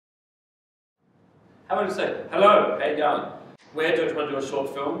How about I say, hello, how you going? We're trying to do a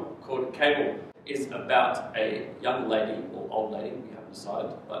short film called Cable. It's about a young lady, or old lady, we haven't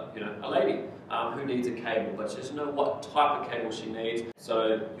decided, but you know, a lady who needs a cable, but she doesn't know what type of cable she needs.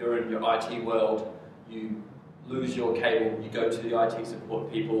 So you're in your IT world, you lose your cable, you go to the IT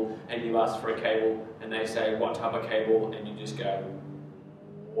support people and you ask for a cable and they say, what type of cable? And you just go,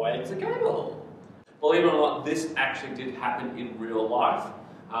 where's the cable? Believe it or not, this actually did happen in real life.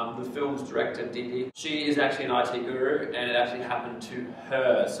 The film's director, Didi, she is actually an IT guru and it actually happened to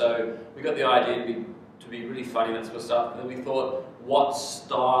her. So we got the idea to be really funny, that sort of stuff. And then we thought, what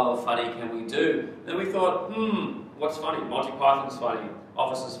style of funny can we do? Then we thought, what's funny? Monty Python's funny,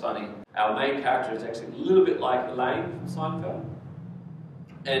 Office is funny. Our main character is actually a little bit like Elaine from Seinfeld.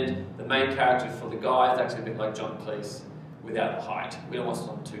 And the main character for the guy is actually a bit like John Cleese without the height. We don't want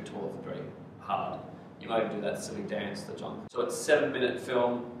someone too tall for very hard. You might even do that silly dance that John. So it's a 7-minute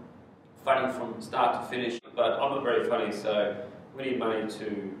film, funny from start to finish, but I'm not very funny, so we need money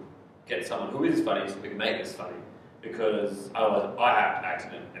to get someone who is funny so we can make this funny, because otherwise I have to act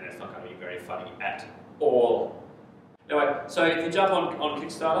in it and it's not going to be very funny at all. Anyway, so if you jump on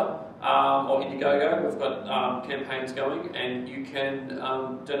Kickstarter or Indiegogo, we've got campaigns going and you can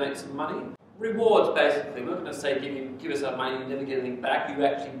donate some money. Rewards, basically. We're not going to say give us our money and never get anything back. You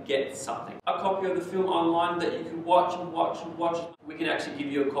actually get something. A copy of the film online that you can watch and watch and watch. We can actually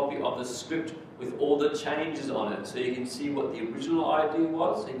give you a copy of the script with all the changes on it, so you can see what the original idea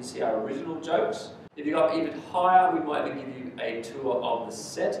was, so you can see our original jokes. If you go even higher, we might even give you a tour of the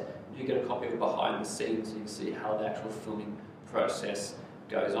set. You get a copy of behind the scenes, so you can see how the actual filming process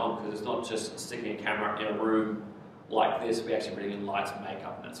goes on, because it's not just sticking a camera in a room like this. We actually bring in lights,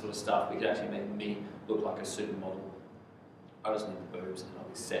 makeup and that sort of stuff. We could actually make me look like a supermodel. I just need the boobs and I'll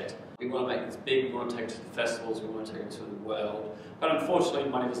be set. We want to make this big, we want to take it to the festivals, we want to take it to the world. But unfortunately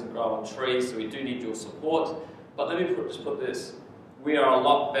money doesn't grow on trees, so we do need your support. But let me just put this, we are a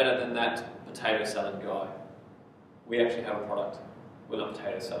lot better than that potato salad guy. We actually have a product. We're not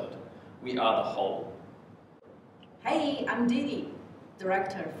potato salad. We are the whole. Hey, I'm Didi,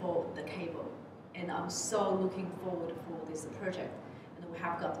 director for The Cable. And I'm so looking forward for this project. And we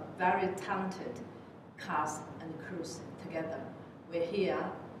have got a very talented cast and crews together. We're here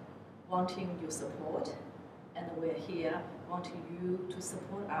wanting your support, and we're here wanting you to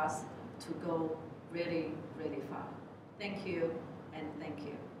support us to go really, really far. Thank you, and thank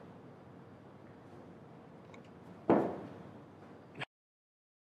you.